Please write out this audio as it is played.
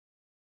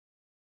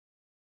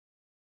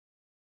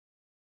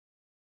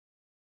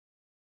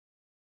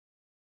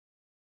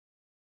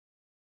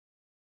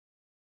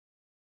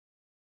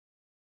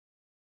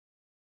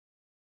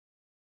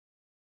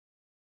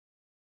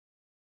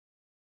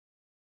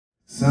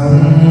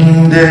Someday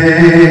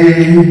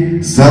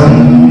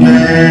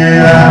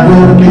I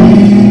will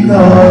be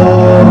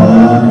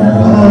called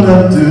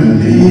up to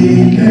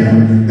meet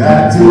him.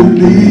 Got to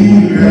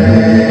be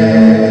ready.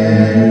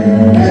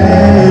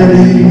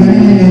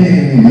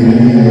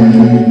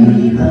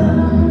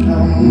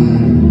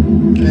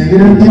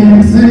 Thinking of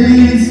getting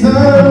saved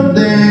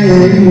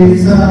someday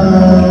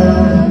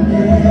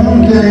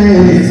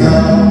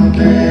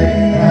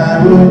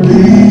I will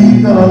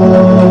be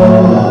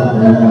called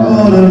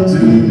up to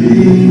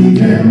meet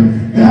him.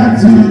 Got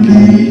to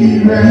be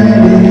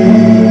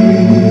ready.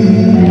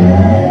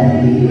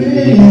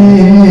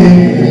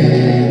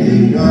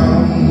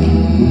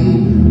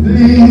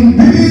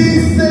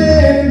 Peace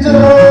and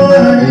joy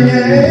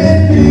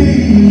and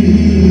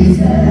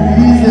peace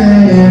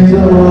and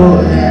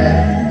joy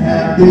and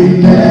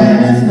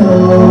happiness, no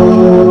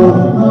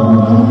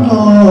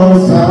more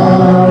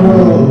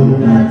sorrow.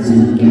 Gotta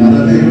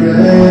be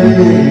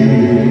ready.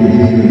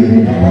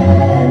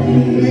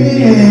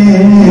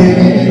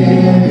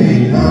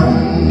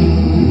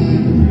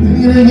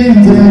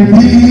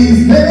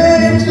 Peace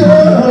and joy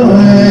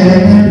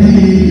and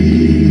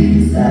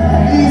peace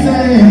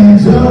and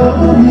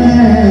joy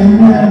and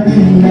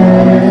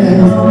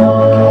happiness.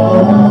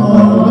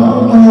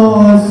 No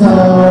more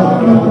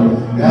sorrow.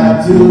 Got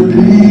to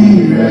be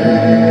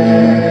ready.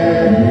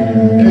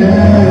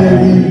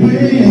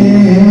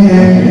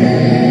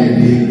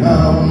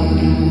 Come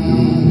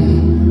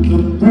the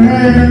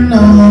brand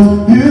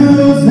of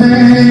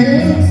music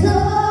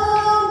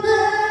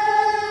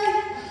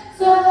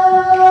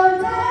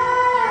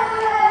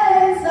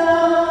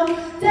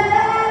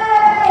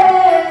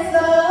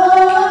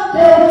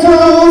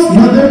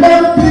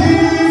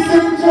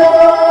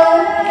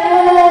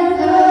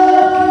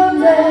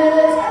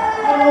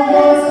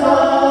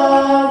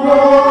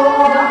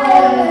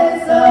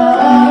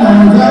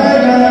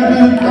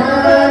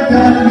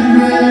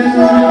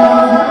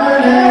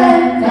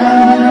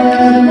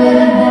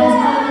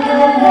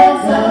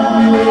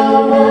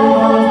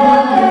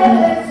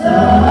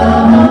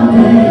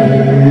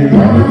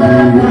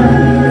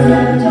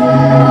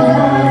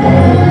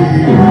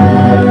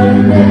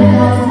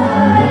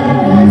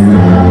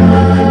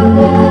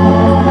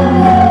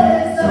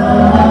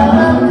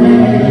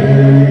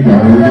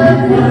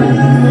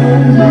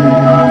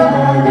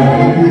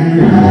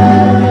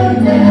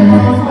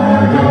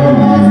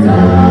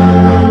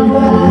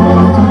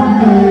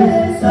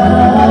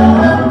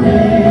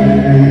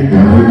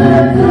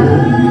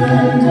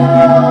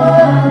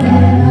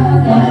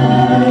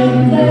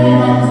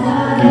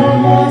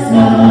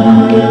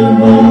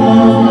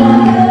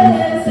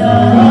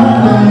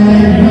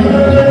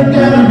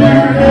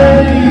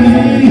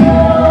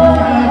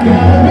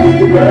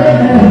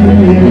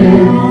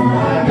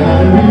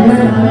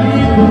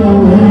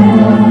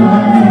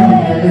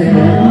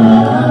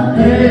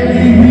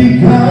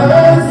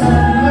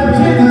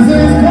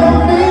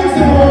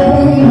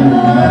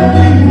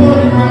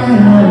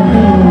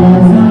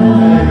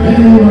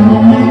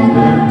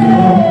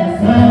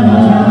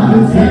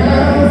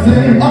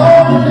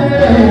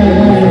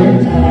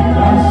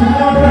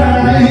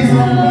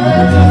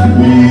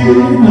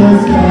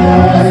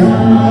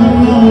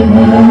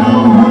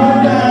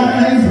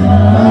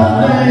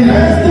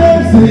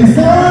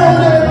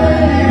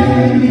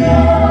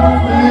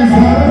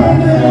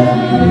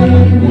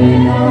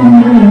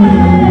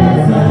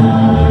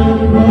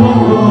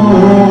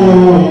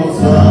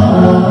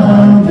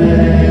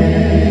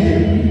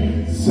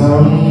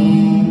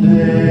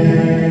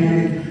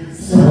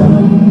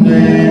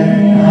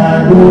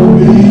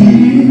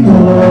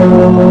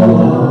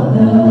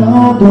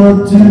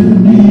to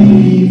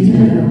meet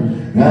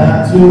him,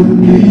 got to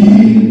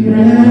be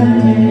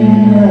ready,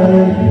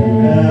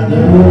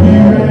 gotta be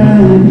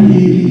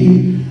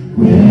ready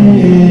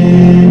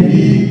when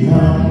he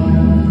comes.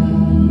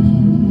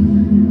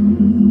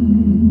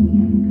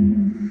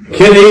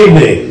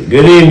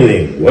 Good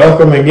evening,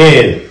 welcome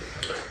again.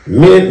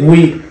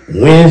 Midweek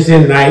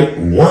Wednesday night,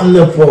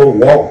 wonderful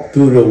walk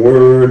through the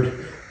Word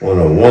on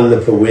a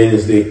wonderful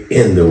Wednesday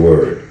in the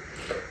Word.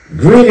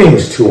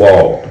 Greetings to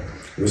all.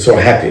 We're so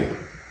happy.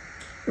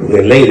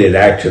 We're elated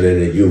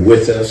actually that you're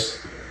with us.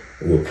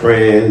 We're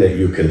praying that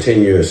you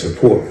continue your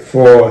support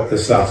for the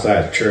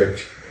Southside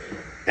Church.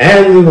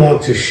 And we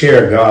want to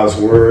share God's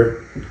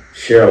Word,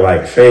 share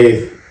like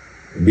faith,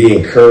 be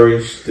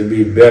encouraged to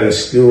be better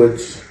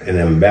stewards and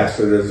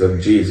ambassadors of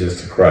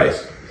Jesus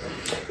Christ.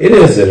 It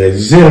is an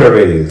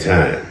exhilarating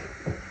time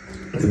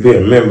to be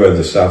a member of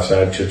the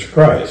Southside Church of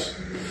Christ.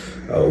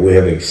 We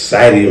have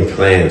exciting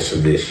plans for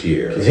this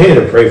year. Continue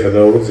to pray for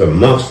those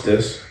amongst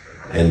us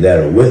and that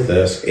are with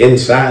us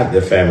inside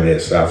the family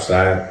at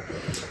Southside,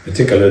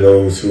 particularly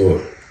those who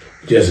are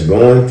just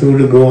going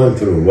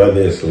through, whether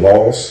it's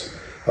loss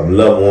of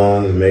loved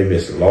ones, maybe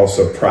it's loss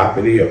of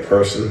property or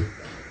person,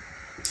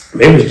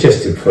 maybe it's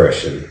just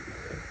depression.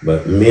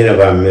 But many of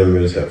our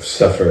members have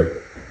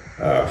suffered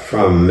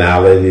from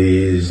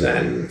maladies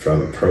and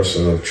from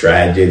personal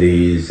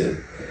tragedies,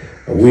 and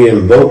we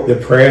invoke the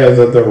prayers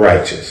of the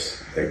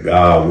righteous that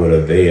God would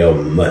avail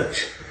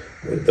much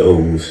with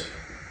those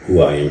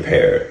who are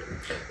impaired.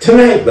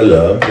 Tonight,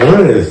 beloved,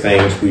 one of the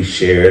things we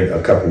shared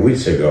a couple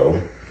weeks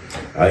ago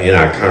in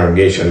our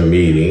congregational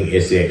meeting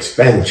is the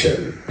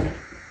expansion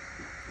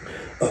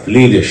of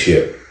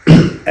leadership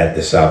at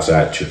the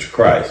Southside Church of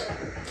Christ.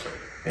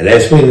 And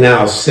as we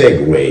now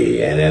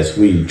segue and as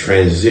we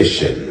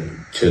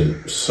transition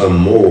to some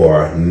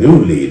more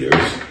new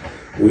leaders,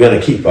 we're going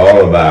to keep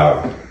all of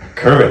our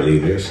current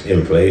leaders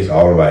in place,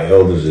 all of our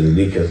elders and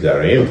deacons that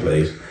are in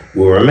place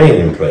will remain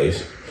in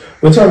place.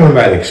 We're talking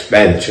about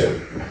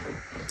expansion.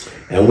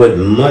 And with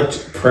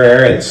much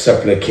prayer and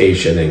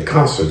supplication and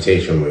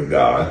consultation with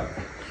God,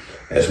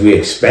 as we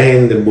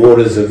expand the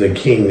borders of the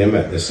kingdom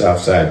at the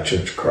Southside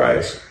Church of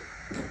Christ,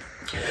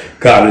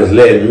 God has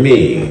led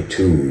me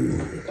to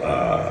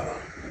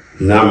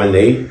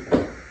nominate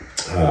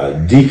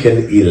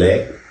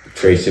Deacon-elect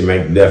Tracy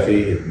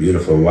McDuffie, his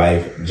beautiful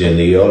wife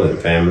Janelle, and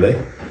family.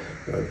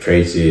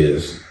 Tracy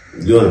is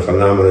doing a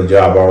phenomenal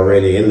job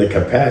already in the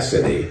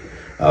capacity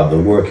of the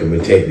work it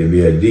would take to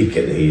be a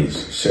deacon.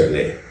 He's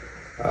certainly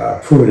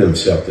proven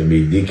himself to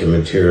be deacon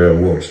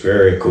material, works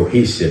very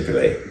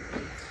cohesively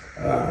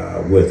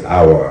with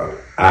our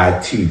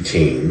IT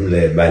team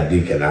led by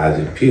Deacon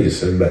Isaac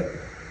Peterson, but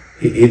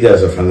he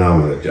does a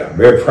phenomenal job.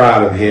 Very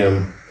proud of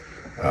him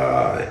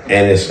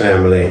and his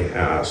family.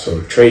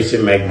 So Tracy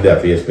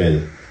McDuffie has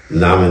been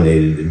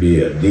nominated to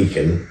be a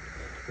deacon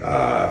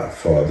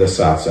for the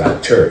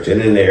Southside Church.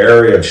 And in the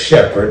area of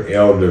Shepherd,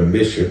 Elder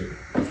Bishop,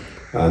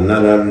 none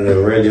other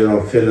than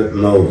Reginald Philip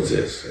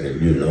Moses,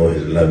 and you know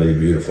his lovely,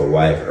 beautiful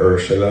wife,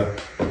 Ursula,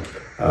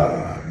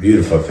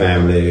 beautiful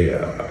family,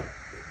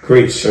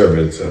 great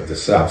servants of the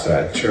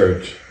Southside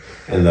Church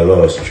and the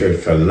Lord's Church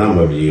for a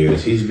number of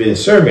years. He's been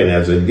serving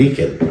as a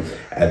deacon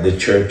at the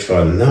church for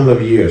a number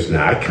of years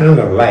now. I kind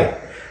of like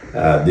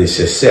the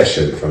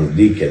succession from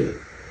deacon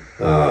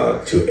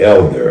to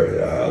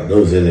elder.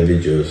 Those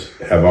individuals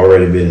have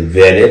already been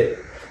vetted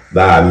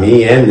by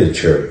me and the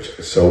church,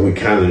 so we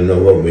kind of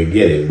know what we're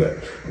getting. But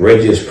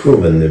Reggie is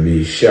proven to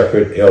be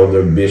shepherd,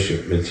 elder,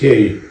 bishop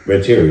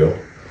material.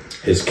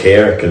 His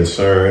care,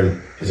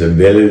 concern, his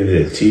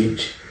ability to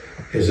teach,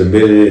 his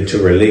ability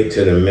to relate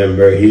to the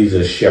member. He's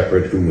a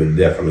shepherd who would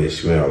definitely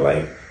smell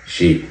like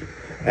sheep.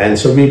 And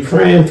so be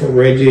praying for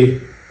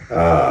Reggie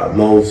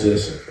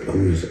Moses,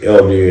 who's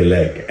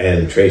elder-elect,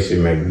 and Tracy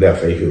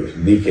McDuffie, who's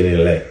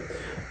deacon-elect,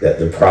 that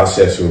the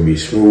process will be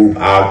smooth.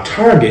 Our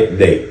target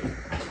date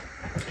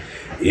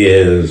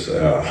is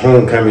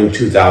homecoming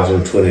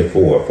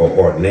 2024 for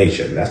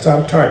ordination. That's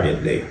our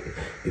target date.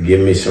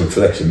 Give me some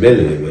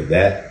flexibility with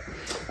that.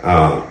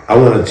 I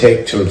want to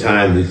take some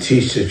time to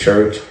teach the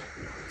church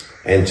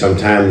and some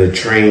time to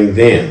train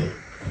them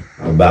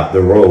about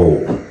the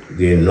role,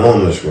 the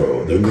enormous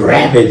role, the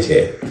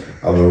gravity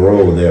of the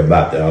role they're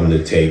about to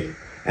undertake,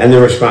 and the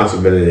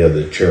responsibility of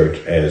the church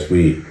as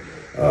we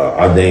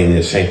ordain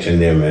and sanction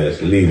them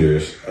as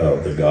leaders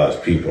of the God's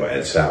people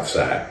at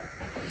Southside.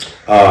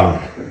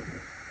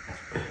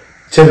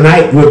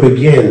 Tonight we'll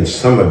begin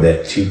some of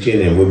that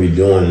teaching, and we'll be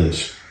doing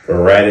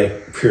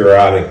sporadic,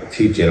 periodic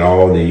teaching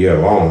all the year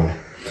long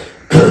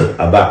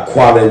about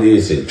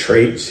qualities and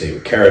traits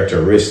and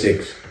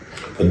characteristics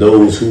for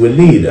those who will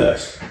lead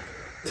us.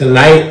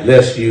 Tonight,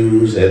 let's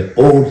use an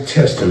Old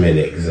Testament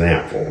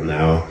example.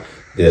 Now,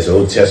 there's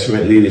Old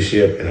Testament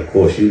leadership, and of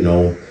course, you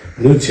know,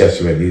 New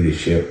Testament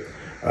leadership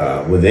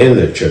within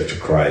the Church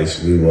of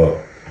Christ. We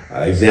will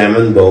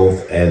examine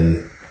both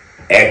and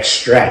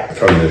extract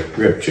from the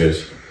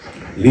scriptures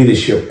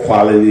leadership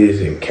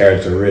qualities and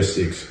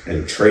characteristics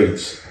and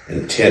traits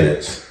and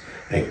tenets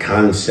and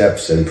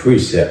concepts and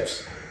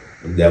precepts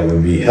that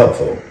would be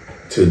helpful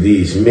to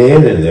these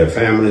men and their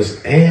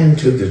families and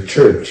to the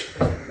church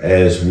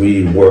as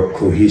we work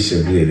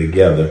cohesively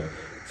together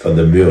for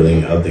the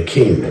building of the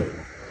kingdom.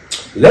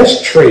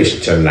 Let's trace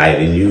tonight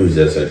and use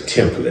as a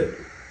template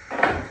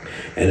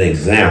an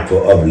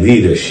example of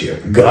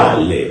leadership,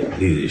 godly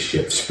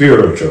leadership,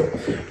 spiritual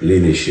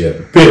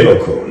leadership,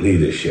 biblical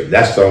leadership.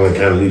 That's the only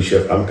kind of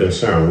leadership I'm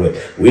concerned with.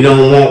 We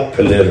don't want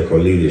political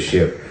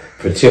leadership,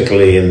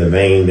 particularly in the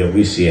vein that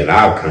we see in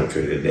our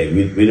country today.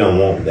 We don't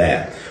want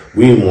that.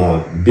 We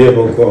want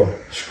biblical,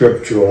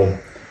 scriptural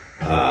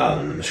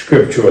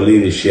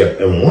leadership.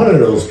 And one of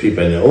those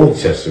people in the Old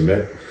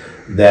Testament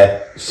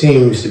that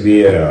seems to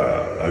be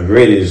a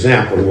great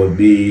example would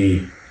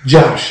be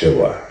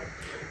Joshua.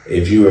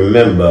 If you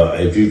remember,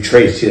 if you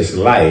trace his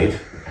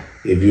life,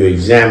 if you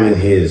examine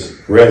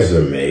his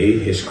resume,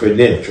 his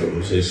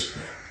credentials, his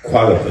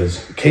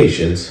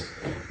qualifications,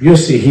 you'll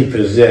see he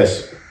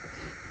possessed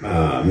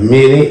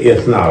many,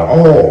 if not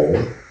all,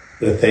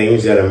 the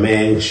things that a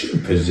man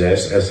should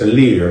possess as a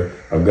leader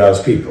of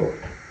God's people.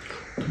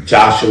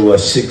 Joshua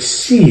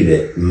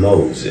succeeded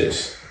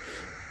Moses.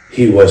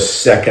 He was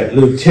second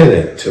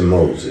lieutenant to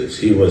Moses.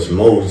 He was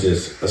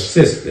Moses'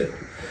 assistant.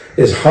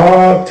 It's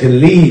hard to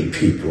lead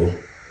people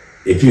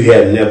if you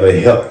had never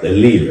helped a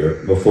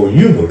leader before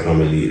you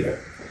become a leader.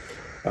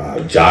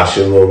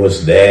 Joshua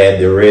was there at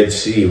the Red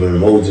Sea when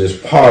Moses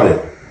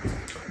parted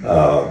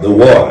the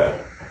water.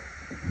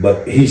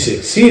 But he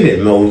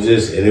succeeded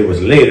Moses, and it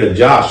was later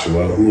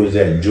Joshua, who was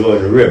at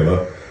Jordan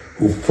River,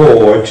 who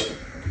forged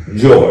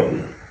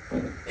Jordan.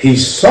 He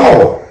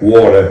saw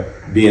water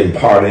being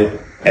parted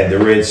at the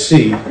Red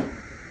Sea.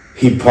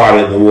 He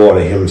parted the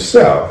water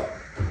himself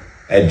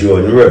at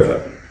Jordan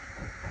River.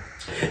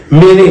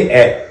 Many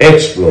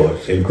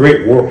exploits and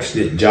great works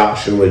did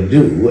Joshua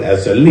do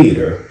as a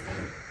leader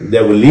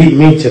that will lead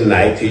me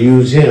tonight to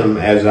use him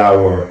as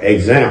our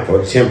example,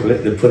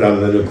 template to put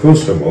under the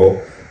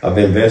crucible of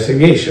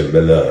investigation,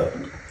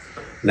 beloved.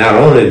 Not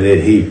only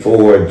did he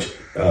forge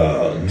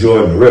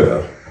Jordan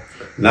River,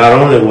 not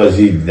only was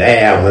he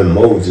there when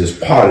Moses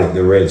parted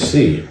the Red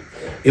Sea,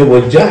 it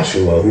was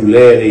Joshua who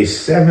led a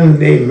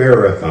 7-day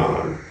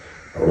marathon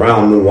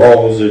around the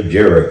walls of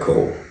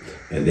Jericho,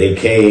 and they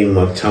came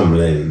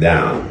tumbling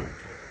down.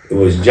 It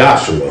was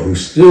Joshua who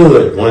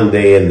stood one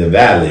day in the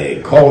valley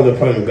and called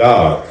upon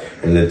God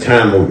in the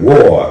time of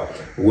war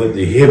with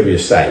the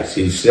Jebusites.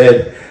 He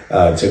said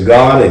to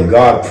God, and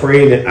God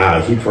prayed,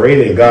 he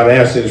prayed, and God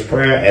answered his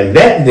prayer. And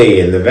that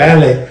day in the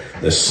valley,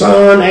 the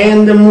sun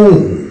and the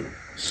moon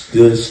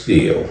stood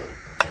still.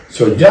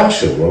 So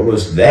Joshua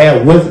was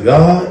there with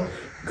God.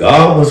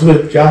 God was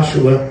with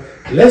Joshua.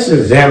 Let's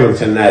examine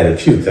tonight a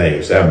few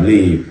things, I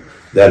believe,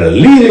 that are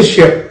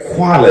leadership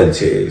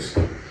qualities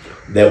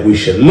that we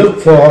should look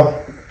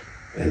for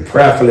and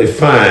prayerfully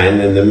find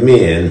in the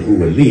men who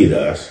will lead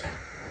us,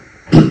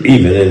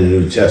 even in the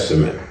New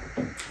Testament.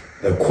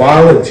 The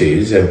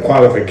qualities and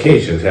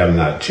qualifications have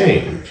not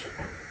changed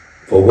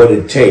for what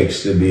it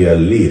takes to be a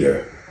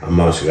leader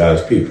amongst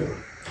God's people.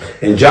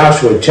 In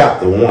Joshua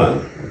chapter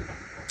 1,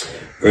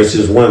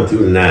 verses 1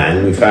 through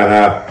 9, we find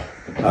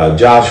out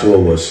Joshua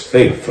was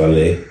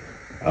faithfully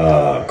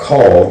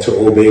called to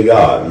obey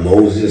God.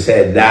 Moses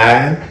had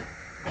died.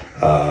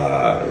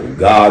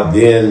 God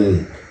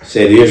then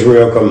said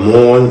Israel could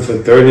mourn for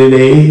 30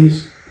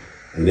 days.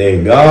 And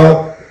then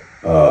God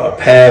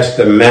passed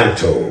the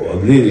mantle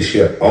of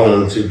leadership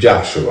on to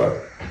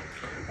Joshua.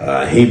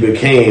 He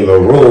became a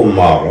role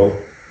model,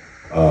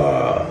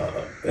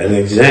 an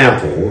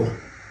example,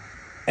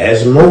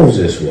 as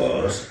Moses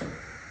was,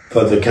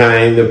 for the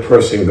kind of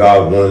person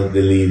God wanted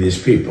to lead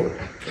his people.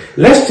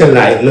 Let's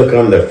tonight look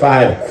under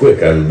 5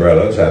 quick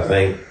umbrellas I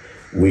think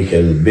we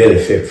can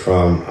benefit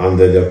from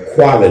under the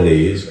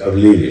qualities of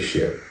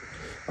leadership,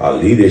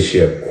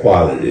 leadership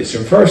qualities. The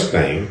first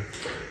thing,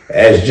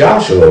 as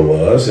Joshua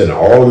was, and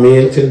all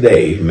men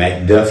today,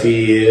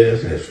 McDuffie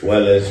is, as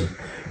well as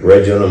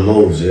Reginald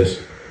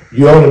Moses,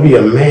 you ought to be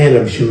a man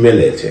of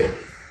humility.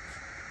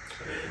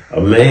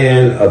 A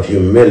man of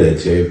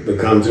humility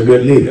becomes a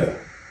good leader.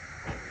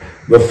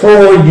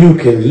 Before you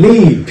can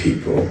lead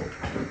people,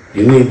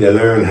 you need to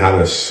learn how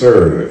to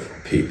serve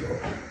people.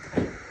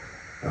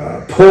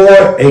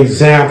 Poor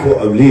example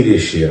of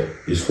leadership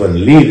is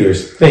when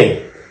leaders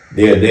think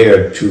they're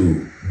there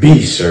to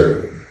be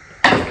served.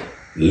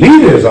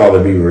 Leaders ought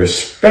to be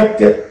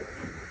respected,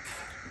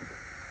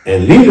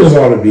 and leaders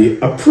ought to be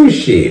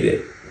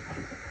appreciated.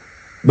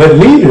 But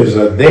leaders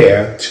are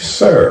there to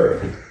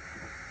serve.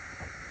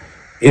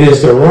 It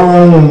is the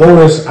wrong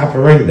modus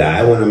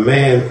operandi when a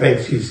man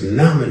thinks he's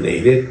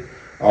nominated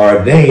or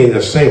ordained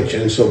or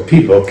sanctioned so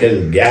people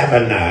can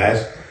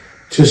galvanize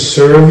to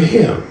serve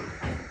him.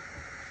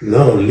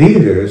 No,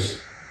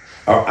 leaders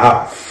are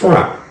out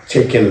front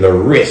taking the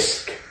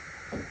risk.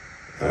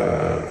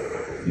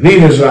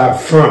 Leaders are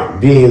out front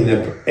being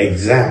the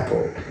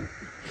example.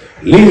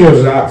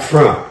 Leaders are out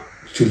front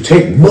to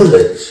take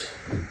bullets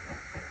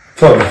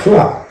for the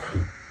flock.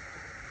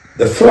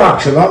 The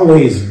flock should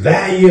always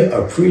value,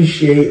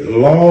 appreciate,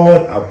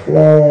 laud,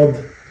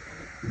 applaud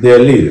their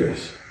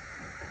leaders.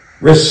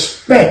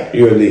 Respect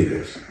your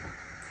leaders.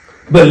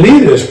 But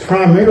leaders'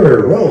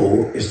 primary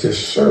role is to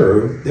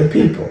serve the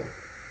people.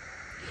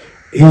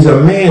 He's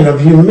a man of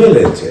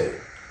humility.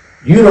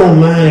 You don't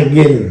mind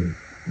getting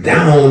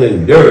down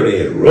and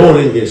dirty and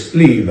rolling your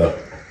sleeve up.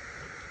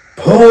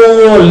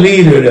 Poor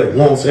leader that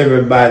wants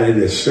everybody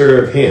to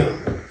serve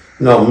him.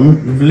 No,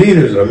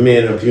 leaders are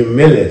men of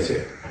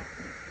humility.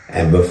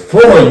 And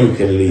before you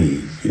can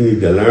lead, you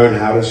need to learn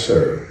how to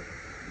serve.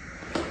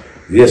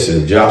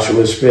 Listen,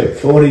 Joshua spent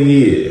 40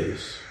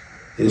 years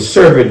in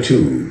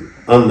servitude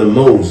under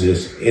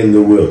Moses in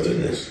the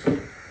wilderness.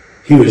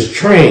 He was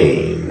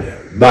trained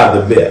by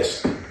the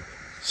best.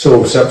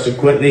 So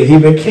subsequently, he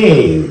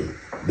became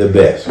the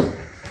best.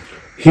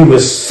 He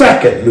was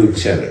second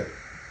lieutenant.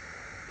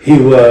 He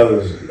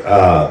was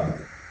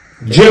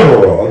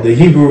general of the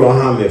Hebrew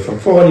army for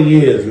 40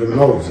 years with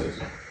Moses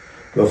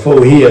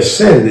before he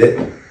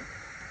ascended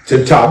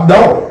to top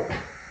dog.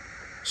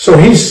 So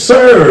he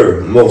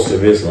served most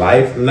of his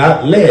life,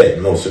 not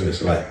led most of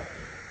his life.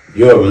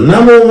 Your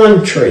number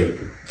one trait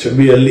to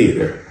be a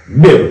leader,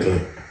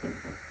 biblically,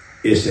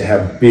 is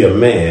to be a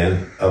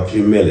man of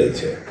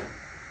humility.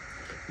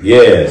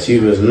 Yes, he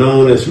was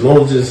known as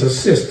Moses'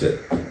 assistant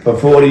for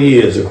 40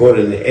 years,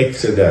 according to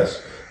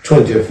Exodus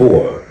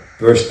 24,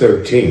 verse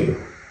 13.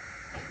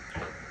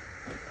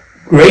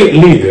 Great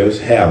leaders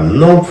have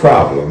no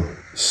problem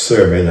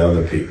serving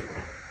other people.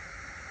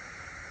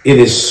 It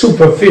is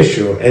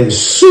superficial and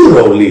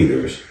pseudo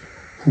leaders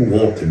who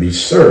want to be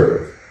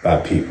served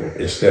by people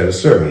instead of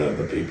serving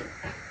other people.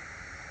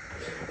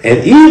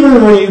 And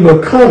even when you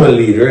become a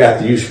leader,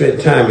 after you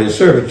spend time in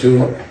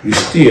servitude, you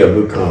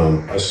still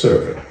become a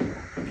servant.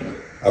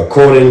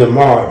 According to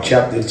Mark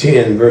chapter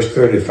 10, verse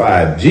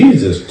 35,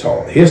 Jesus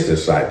taught his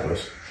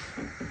disciples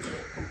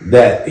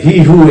that he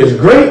who is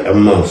great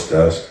amongst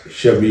us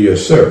shall be your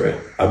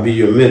servant, or be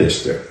your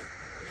minister.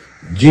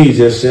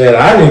 Jesus said,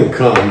 I didn't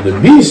come to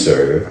be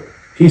served.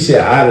 He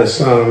said, I, the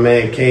Son of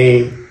Man,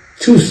 came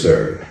to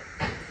serve.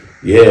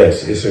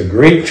 Yes, it's a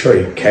great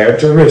trait,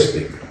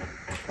 characteristic.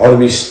 Ought to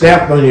be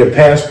stamped on your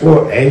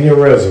passport and your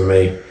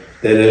resume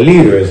that a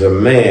leader is a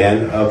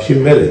man of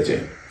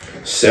humility.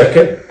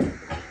 Second,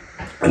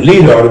 a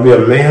leader ought to be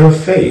a man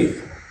of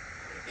faith.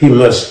 He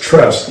must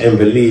trust and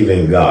believe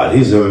in God.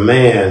 He's a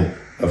man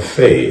of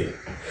faith.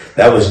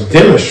 That was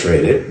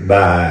demonstrated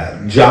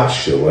by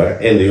Joshua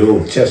in the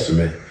Old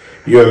Testament.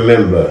 You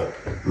remember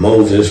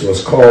Moses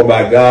was called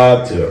by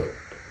God to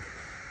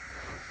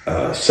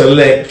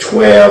select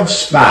 12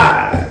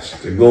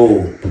 spies to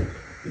go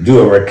do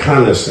a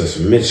reconnaissance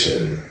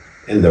mission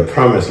in the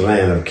promised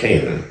land of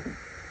Canaan.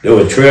 There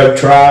were 12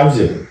 tribes,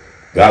 and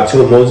God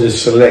told Moses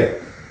to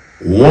select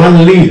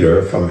one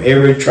leader from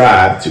every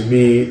tribe to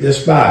be the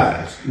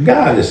spies.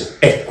 God is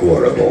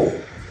equitable.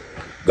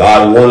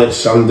 God wanted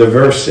some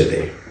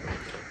diversity.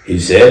 He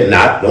said,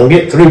 don't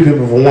get 3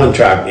 people from one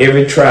tribe.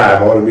 Every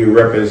tribe ought to be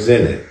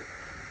represented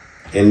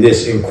in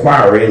this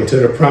inquiry into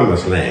the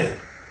promised land.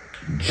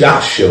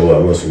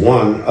 Joshua was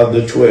one of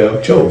the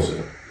 12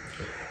 chosen.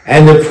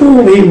 And to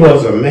prove he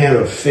was a man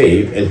of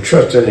faith and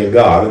trusted in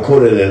God,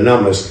 according to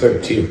Numbers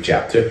 13th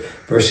chapter,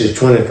 verses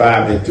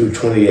 25 and through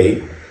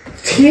 28,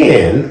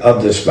 10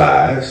 of the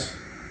spies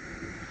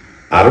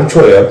out of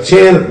 12,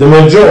 10, the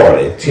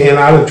majority, 10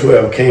 out of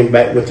 12 came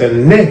back with a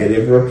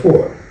negative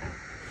report.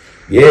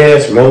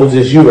 Yes,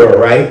 Moses, you are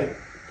right.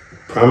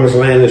 Promised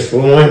land is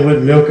flowing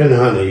with milk and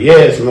honey.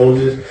 Yes,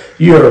 Moses,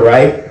 you are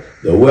right.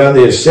 The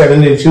weather is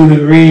 72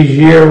 degrees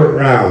year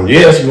round.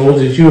 Yes,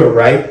 Moses, you are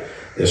right.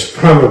 There's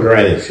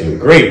pomegranates and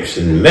grapes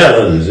and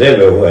melons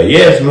everywhere.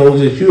 Yes,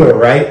 Moses, you are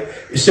right.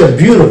 It's a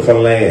beautiful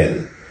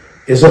land.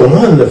 It's a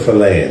wonderful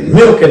land.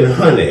 Milk and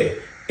honey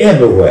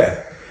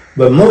everywhere.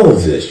 But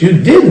Moses, you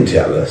didn't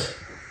tell us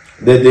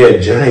that there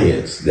are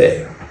giants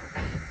there.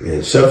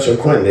 And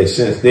subsequently,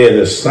 since they're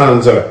the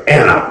sons of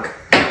Anak,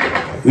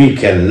 we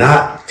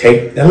cannot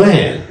take the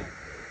land.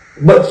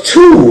 But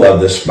 2 of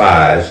the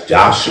spies,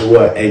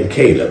 Joshua and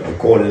Caleb,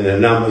 according to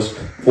Numbers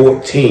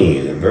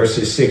 14, and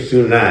verses 6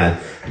 through 9,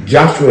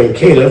 Joshua and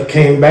Caleb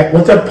came back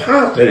with a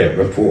positive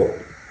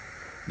report.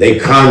 They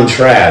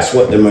contrast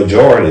what the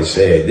majority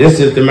said. This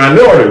is the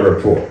minority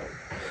report.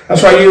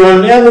 That's why you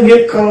will never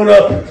get caught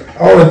up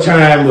all the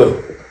time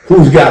with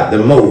who's got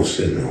the most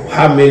and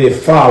how many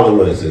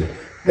followers. And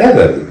that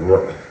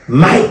doesn't,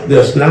 might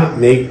does not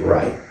make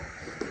right.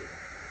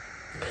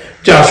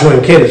 Joshua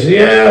and Caleb said,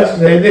 yes,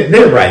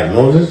 they're right,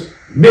 Moses.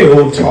 Big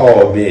old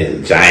tall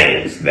men,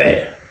 giants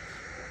there.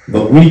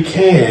 But we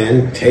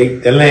can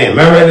take the land.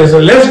 Remember, they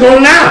said, let's go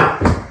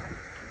now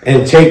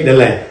and take the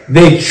land.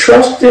 They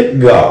trusted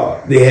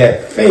God. They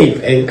had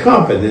faith and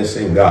confidence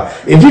in God.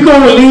 If you're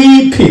going to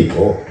lead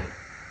people,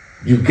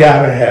 you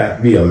got to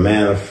be a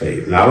man of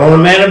faith. Not only a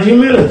man of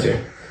humility,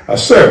 a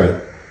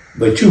servant,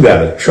 but you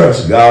got to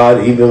trust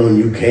God even when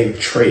you can't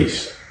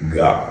trace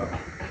God.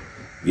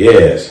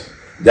 Yes.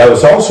 That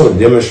was also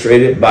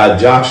demonstrated by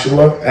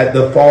Joshua at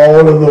the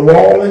fall of the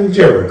wall in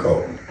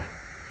Jericho.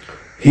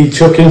 He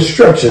took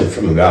instruction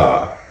from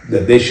God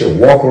that they should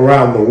walk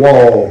around the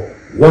wall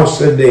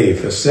once a day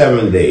for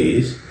 7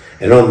 days,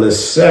 and on the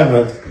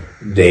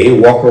 7th day,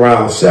 walk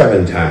around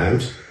 7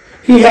 times.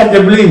 He had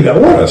to believe that.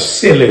 What a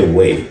silly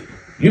way.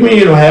 You mean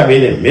you don't have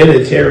any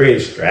military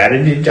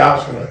strategy,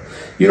 Joshua?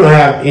 You don't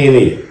have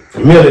any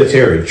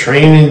military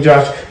training,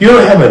 Joshua? You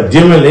don't have a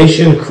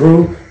demolition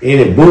crew,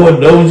 any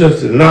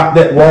bulldozers to knock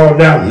that wall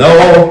down?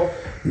 No.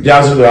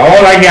 Joshua,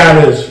 all I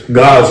got is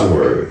God's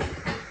word.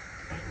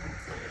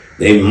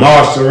 They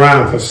marched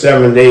around for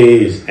 7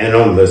 days, and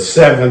on the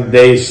 7th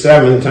day,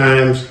 7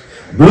 times,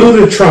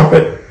 blew the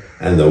trumpet,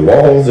 and the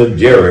walls of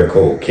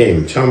Jericho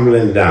came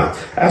tumbling down.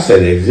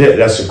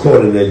 That's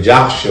according to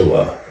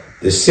Joshua,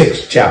 the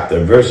 6th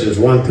chapter, verses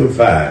 1 through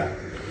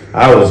 5.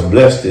 I was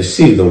blessed to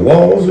see the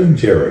walls of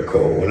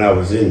Jericho when I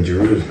was in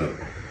Jerusalem.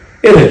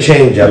 It'll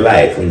change your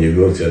life when you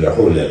go to the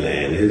Holy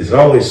Land. It's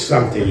always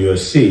something you'll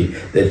see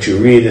that you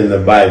read in the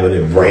Bible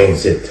that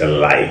brings it to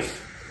life.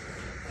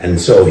 And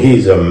so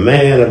he's a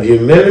man of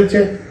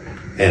humility,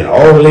 and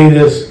all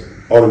leaders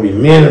ought to be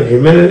men of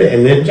humility.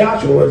 And then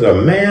Joshua was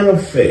a man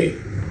of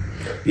faith.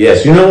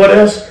 Yes, you know what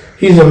else?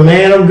 He's a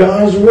man of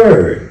God's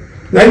word.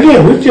 Now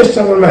again, we're just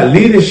talking about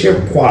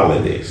leadership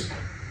qualities.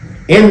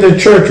 In the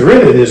church,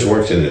 really this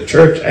works in the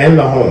church and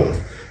the home.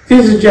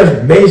 These are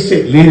just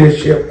basic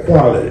leadership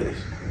qualities.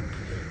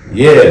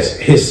 Yes,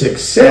 his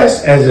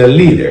success as a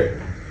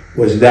leader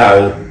was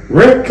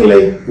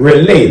directly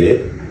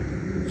related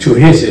to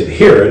his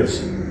adherence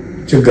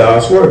to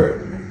God's word.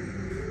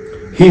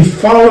 He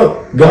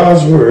followed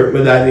God's word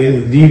without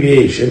any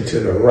deviation to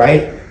the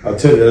right or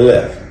to the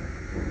left.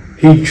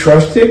 He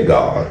trusted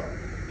God.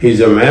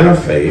 He's a man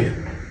of faith.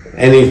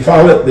 And he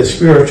followed the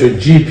spiritual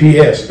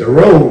GPS, the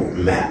road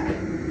map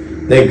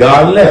that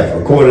God left,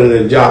 according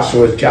to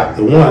Joshua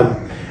chapter 1,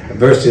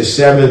 verses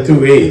 7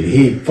 through 8.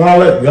 He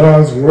followed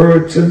God's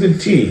word to the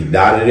T,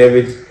 dotted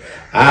every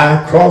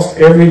I, crossed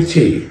every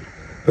T.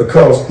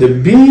 Because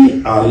to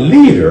be a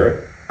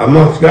leader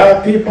amongst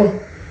God's people,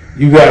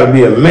 you got to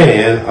be a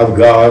man of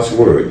God's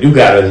word. You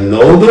got to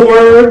know the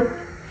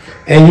word,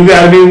 and you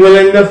got to be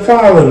willing to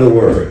follow the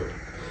word.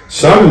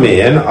 Some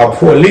men are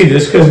poor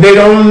leaders because they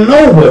don't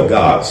know what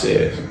God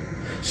says.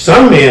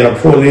 Some men are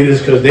poor leaders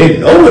because they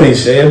know what he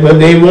says, but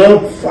they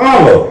won't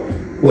follow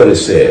what it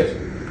says.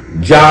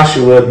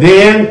 Joshua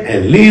then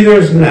and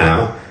leaders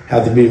now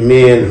have to be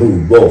men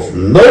who both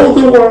know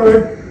the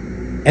word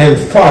and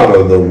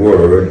follow the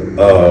word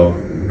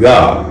of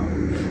God.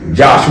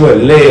 Joshua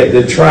led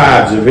the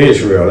tribes of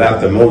Israel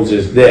after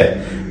Moses'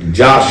 death.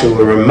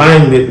 Joshua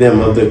reminded them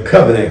of the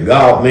covenant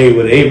God made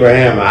with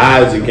Abraham,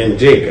 Isaac, and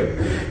Jacob.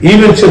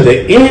 Even to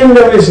the end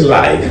of his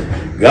life,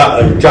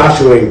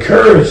 Joshua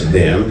encouraged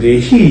them to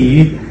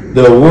heed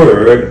the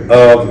word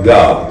of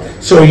God.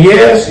 So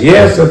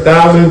yes,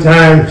 1,000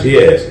 times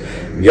yes.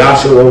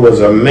 Joshua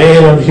was a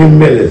man of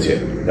humility.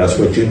 That's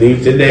what you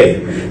need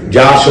today.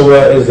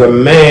 Joshua is a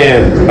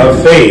man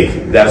of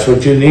faith. That's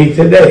what you need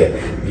today.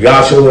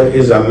 Joshua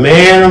is a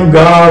man of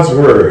God's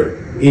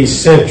word.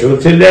 Essential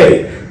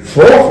today.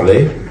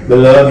 Fourthly,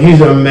 beloved,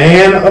 he's a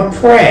man of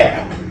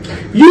prayer.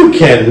 You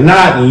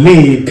cannot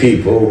lead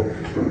people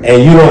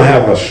and you don't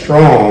have a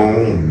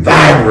strong,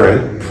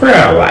 vibrant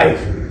prayer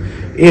life.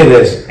 It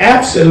is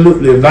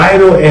absolutely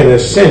vital and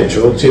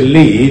essential to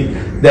lead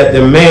that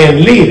the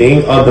man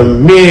leading or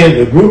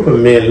the group of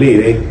men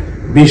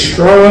leading be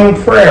strong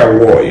prayer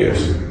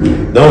warriors.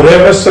 Don't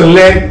ever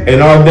select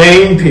and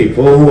ordain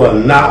people who are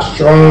not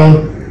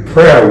strong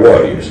prayer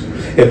warriors.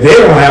 If they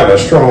don't have a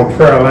strong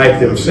prayer life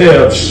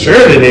themselves,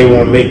 surely they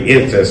won't make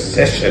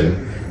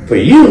intercession for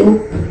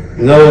you.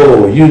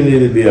 No, you need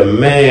to be a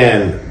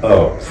man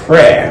of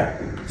prayer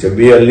to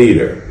be a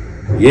leader.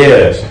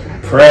 Yes,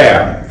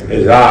 prayer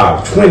is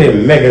our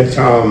 20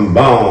 megaton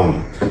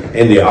bomb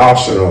in the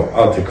arsenal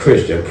of the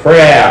Christian.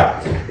 Prayer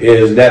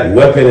is that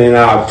weapon in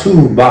our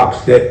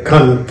toolbox that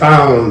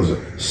confounds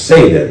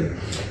Satan.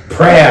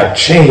 Prayer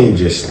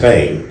changes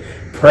things.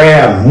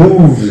 Prayer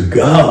moves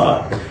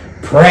God.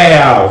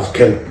 Prayers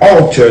can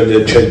alter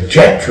the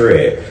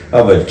trajectory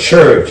of a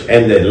church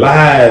and the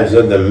lives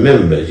of the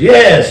members.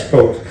 Yes,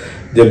 folks,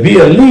 to be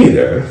a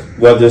leader,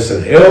 whether it's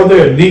an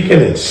elder, a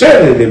deacon, and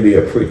certainly to be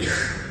a preacher,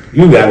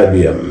 you got to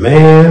be a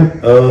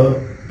man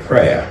of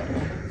prayer.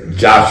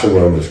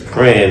 Joshua was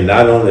praying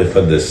not only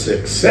for the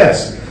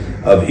success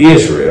of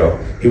Israel,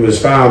 he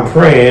was found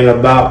praying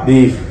about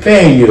the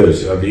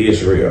failures of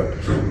Israel.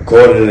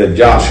 According to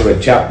Joshua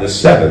chapter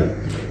 7,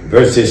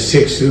 verses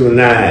 6 through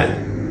 9.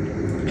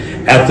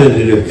 After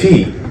the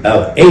defeat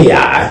of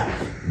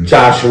Ai,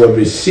 Joshua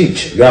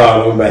beseeched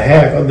God on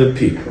behalf of the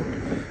people.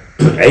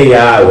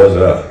 Ai was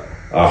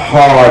a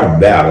hard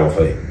battle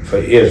for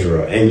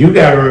Israel. And you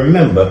got to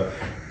remember,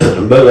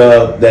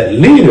 that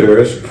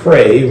leaders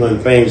pray when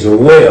things are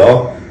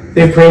well.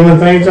 They pray when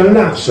things are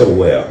not so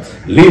well.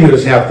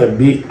 Leaders have to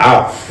be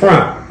out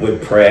front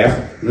with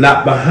prayer,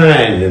 not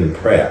behind in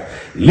prayer.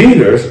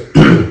 Leaders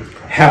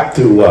have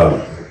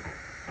to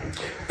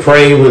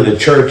pray when the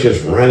church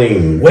is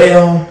running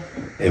well,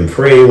 and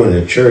pray when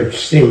the church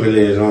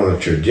seemingly is on a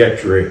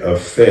trajectory of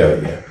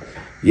failure.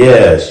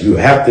 Yes, you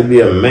have to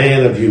be a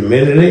man of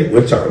humility.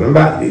 We're talking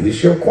about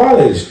leadership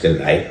qualities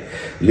tonight.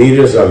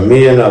 Leaders are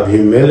men of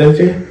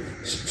humility.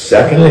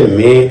 Secondly,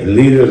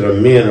 leaders are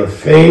men of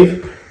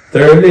faith.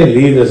 Thirdly,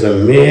 leaders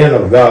are men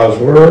of God's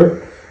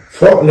word.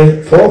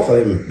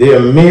 Fourthly, they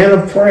are men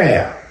of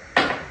prayer.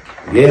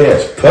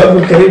 Yes,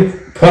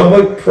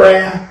 public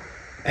prayer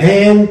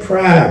and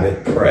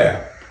private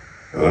prayer.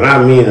 When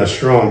I mean a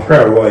strong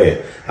prayer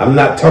warrior, I'm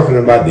not talking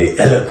about the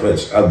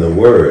eloquence of the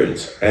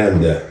words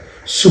and the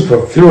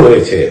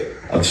superfluity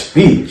of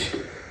speech.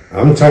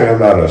 I'm talking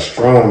about a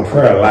strong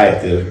prayer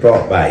life that is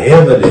brought by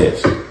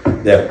evidence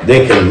that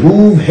they can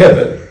move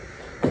heaven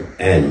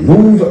and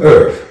move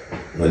earth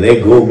when they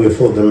go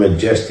before the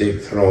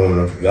majestic throne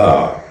of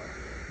God.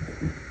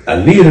 A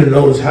leader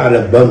knows how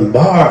to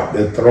bombard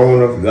the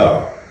throne of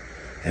God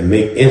and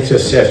make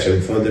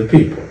intercession for the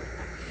people.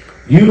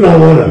 You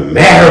don't want to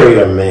marry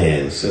a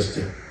man,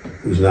 sister,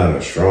 who's not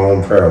a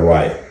strong prayer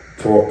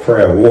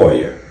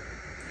warrior.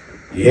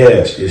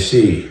 Yes, you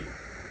see,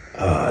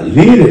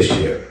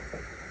 leadership,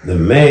 the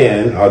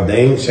man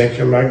ordained,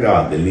 sanctioned by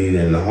God to lead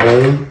in the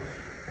home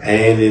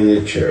and in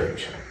the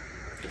church.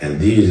 And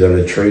these are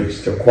the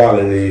traits, the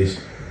qualities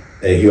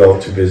that he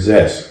ought to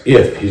possess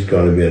if he's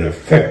going to be an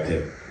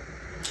effective,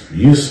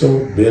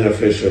 useful,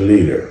 beneficial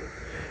leader.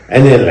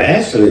 And then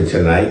lastly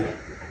tonight,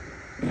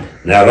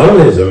 not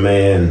only is a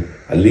man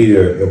a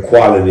leader, the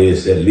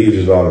qualities that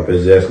leaders ought to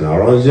possess, not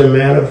only is he a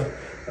man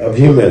of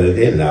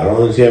humility, not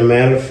only is he a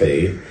man of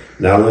faith,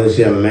 Not only is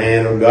he a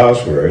man of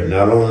God's word,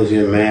 not only is he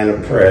a man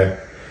of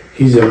prayer,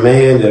 he's a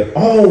man that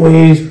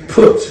always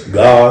puts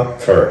God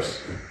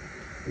first.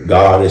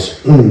 God is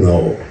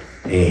uno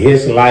in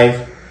his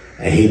life,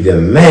 and he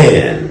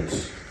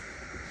demands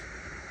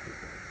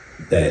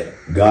that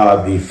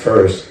God be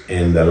first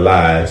in the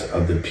lives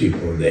of the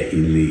people that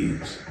he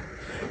leads.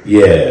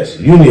 Yes,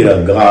 you need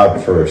a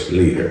God-first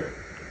leader,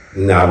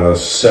 not a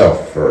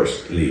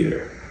self-first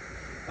leader.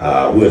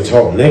 We'll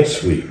talk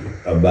next week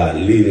about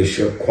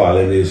leadership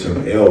qualities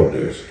of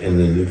elders in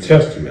the New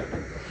Testament.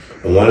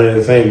 And one of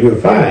the things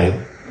you'll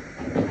find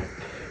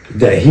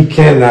that he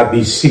cannot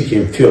be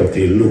seeking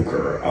filthy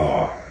lucre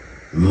or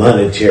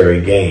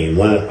monetary gain.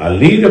 When a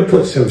leader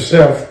puts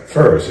himself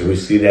first, and we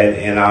see that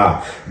in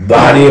our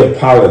body of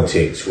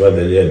politics,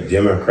 whether they're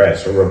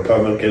Democrats or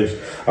Republicans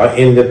or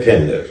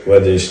independents,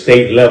 whether it's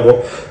state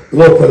level,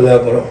 local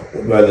level,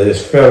 whether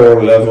it's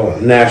federal level,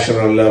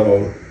 national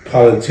level,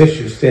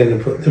 politicians tend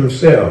to put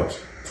themselves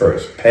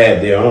first,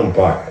 pad their own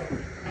pocket.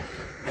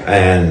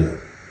 And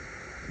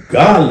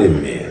godly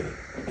men,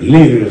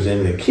 leaders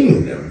in the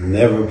kingdom,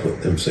 never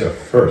put themselves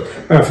first.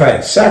 Matter of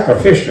fact,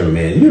 sacrificial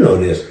men, you know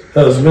this,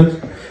 husbands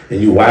and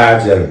you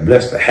wives that are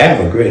blessed to have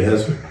a great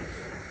husband.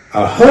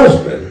 A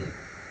husband,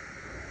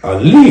 a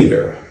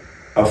leader,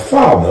 a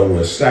father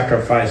will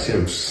sacrifice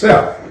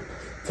himself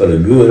for the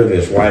good of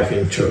his wife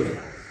and children.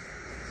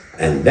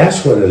 And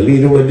that's what a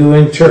leader will do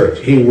in church.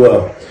 He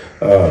will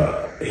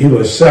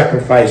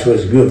sacrifice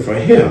what's good for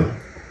him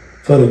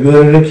for the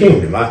good of the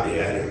kingdom.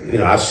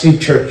 I see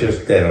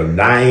churches that are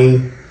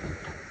dying,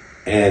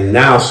 and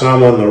now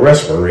some on the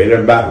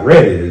respirator about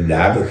ready to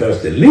die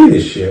because the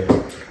leadership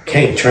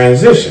can't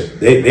transition.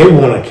 They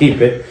want to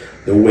keep it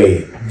the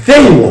way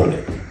they want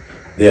it.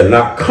 They're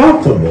not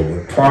comfortable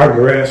with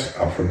progress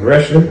or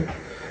progression,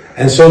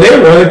 and so they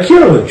rather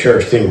kill the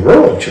church than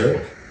grow a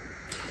church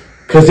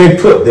because they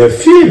put their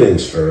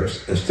feelings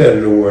first instead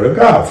of the word of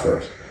God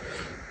first.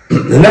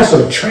 And that's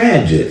a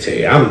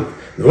tragedy.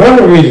 One of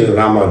the reasons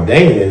I'm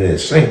ordaining and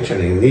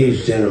sanctioning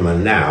these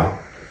gentlemen now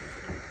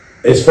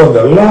is for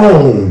the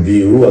long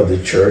view of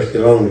the church, the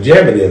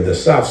longevity of the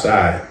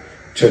Southside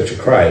Church of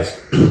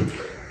Christ.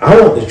 I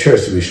want the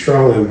church to be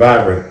strong and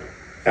vibrant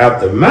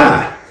after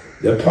my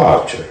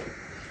departure,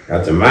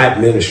 after my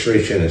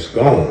administration is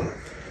gone.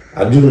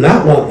 I do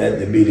not want that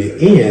to be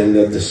the end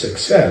of the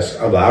success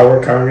of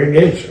our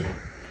congregation.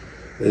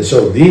 And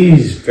so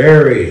these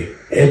very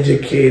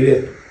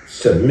educated,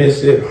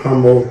 submissive,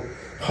 humble,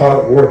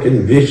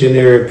 hard-working,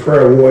 visionary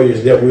prayer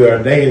warriors that we are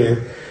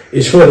ordaining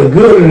is for the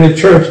good of the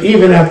church,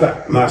 even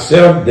after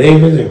myself,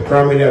 David, and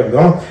Crummy have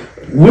gone.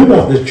 We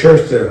want the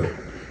church to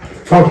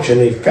function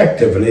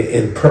effectively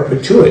in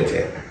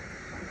perpetuity.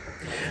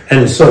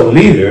 And so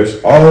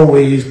leaders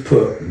always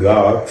put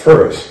God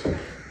first,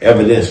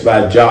 evidenced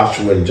by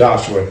Joshua in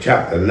Joshua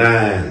chapter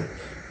 9,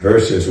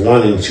 verses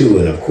 1 and 2.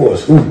 And of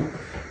course, who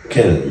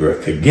can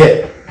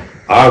forget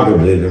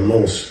arguably the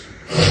most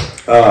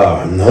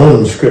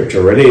known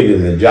scripture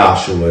related to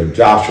Joshua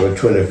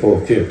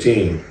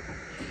 24:15,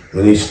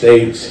 when he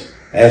states,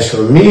 "As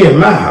for me and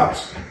my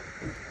house,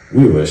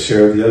 we will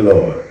serve the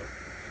Lord."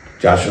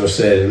 Joshua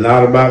said, "It's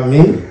not about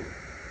me,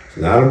 it's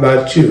not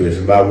about you, it's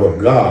about what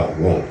God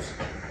wants."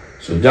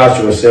 So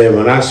Joshua said,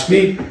 when I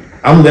speak,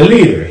 I'm the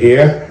leader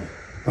here.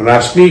 When I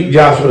speak,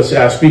 Joshua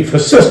said, I speak for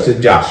Sister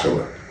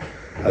Joshua.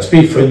 I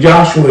speak for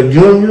Joshua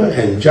Jr.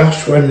 and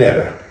Joshua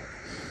Netta.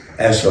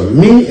 As for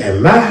me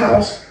and my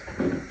house,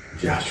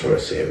 Joshua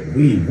said,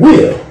 we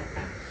will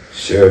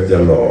serve the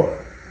Lord.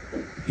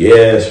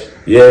 Yes,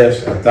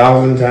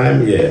 1,000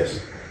 times yes.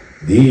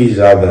 These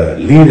are the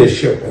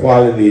leadership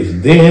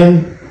qualities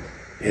then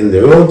in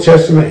the Old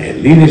Testament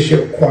and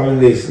leadership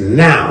qualities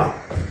now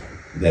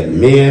that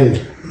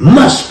men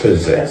must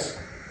possess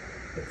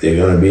if they're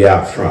going to be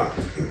out front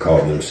and call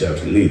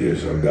themselves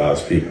leaders of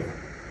God's people.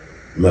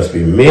 Must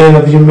be men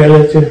of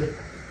humility,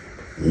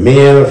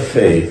 men of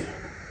faith,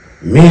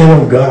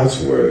 men of God's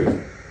word,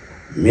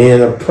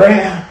 men of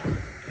prayer,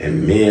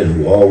 and men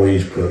who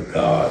always put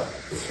God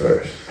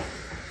first.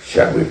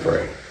 Shall we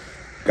pray?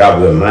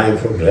 God, we're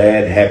mindful,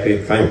 glad, happy,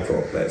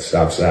 thankful that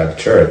Southside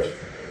Church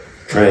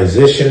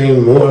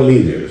transitioning more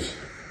leaders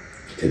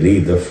to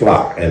lead the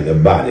flock and the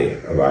body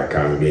of our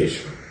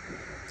congregation.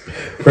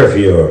 Pray for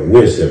your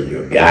wisdom,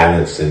 your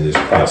guidance in this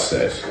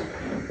process.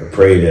 I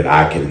pray that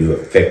I can do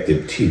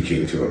effective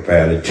teaching to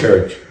prepare the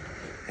church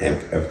and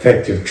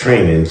effective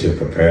training to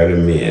prepare the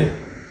men,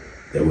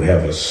 that we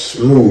have a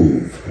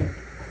smooth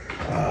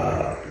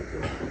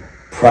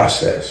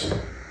process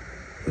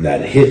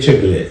without a hitch or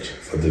glitch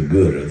for the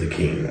good of the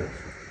kingdom.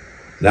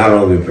 Not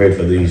only we pray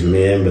for these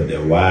men, but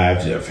their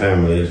wives, their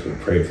families. We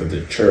pray for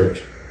the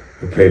church.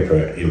 We pray for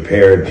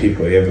impaired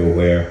people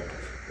everywhere.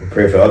 We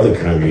pray for other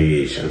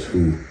congregations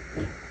who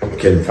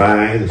can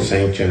find,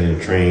 sanction,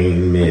 and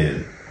train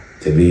men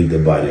to lead the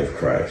body of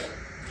Christ.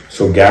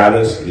 So guide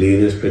us,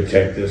 lead us,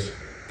 protect us,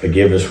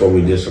 forgive us where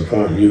we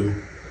disappoint you.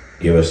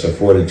 Give us the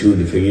fortitude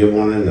to forgive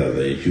one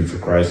another as you, for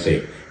Christ's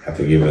sake, have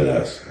forgiven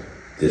us.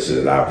 This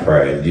is our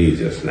prayer in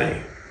Jesus'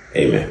 name.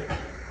 Amen.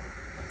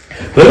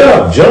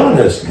 Well, join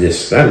us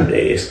this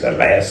Sunday. It's the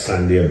last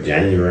Sunday of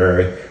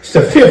January. It's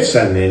the 5th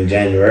Sunday in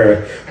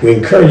January. We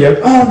encourage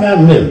all of our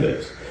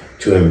members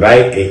to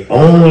invite an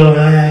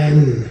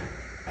online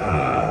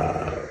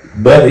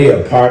buddy,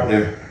 a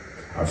partner,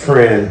 a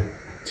friend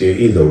to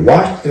either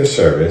watch the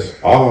service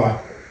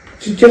or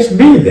to just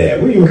be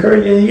there. We're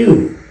encouraging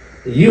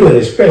you and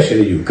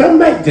especially you. Come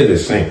back to the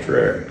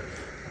sanctuary.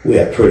 We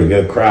have a pretty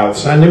good crowd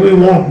Sunday. We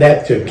want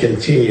that to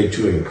continue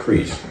to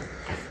increase.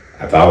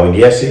 If I were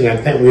guessing, I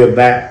think we're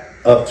back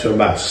up to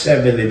about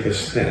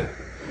 70%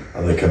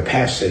 of the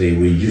capacity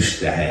we used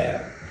to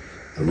have.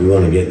 And we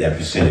want to get that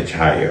percentage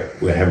higher.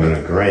 We're having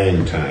a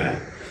grand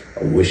time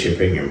of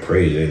worshiping and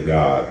praising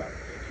God.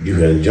 You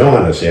can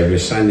join us every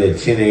Sunday at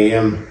 10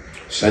 a.m.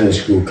 Sunday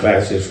school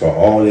classes for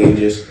all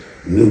ages,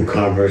 new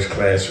converse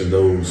class for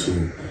those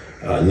who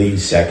need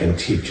second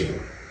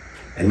teaching.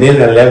 And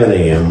then 11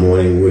 a.m.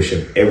 morning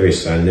worship every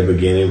Sunday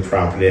beginning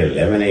promptly at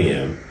 11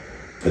 a.m.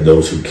 For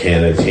those who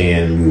can't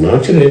attend, we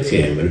want you to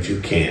attend, but if you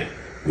can't,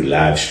 we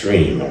live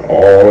stream on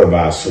all of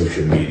our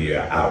social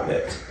media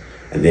outlets.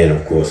 And then,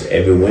 of course,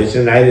 every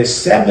Wednesday night at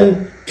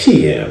 7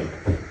 p.m.,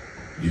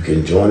 you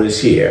can join us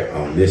here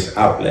on this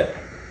outlet.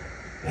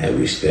 And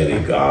we study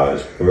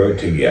God's Word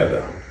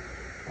together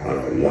on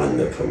a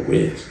wonderful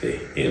Wednesday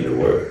in the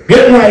Word.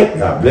 Good night.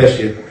 God bless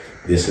you.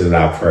 This is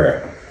our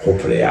prayer.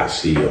 Hopefully I'll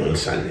see you on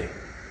Sunday.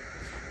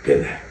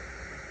 Good night.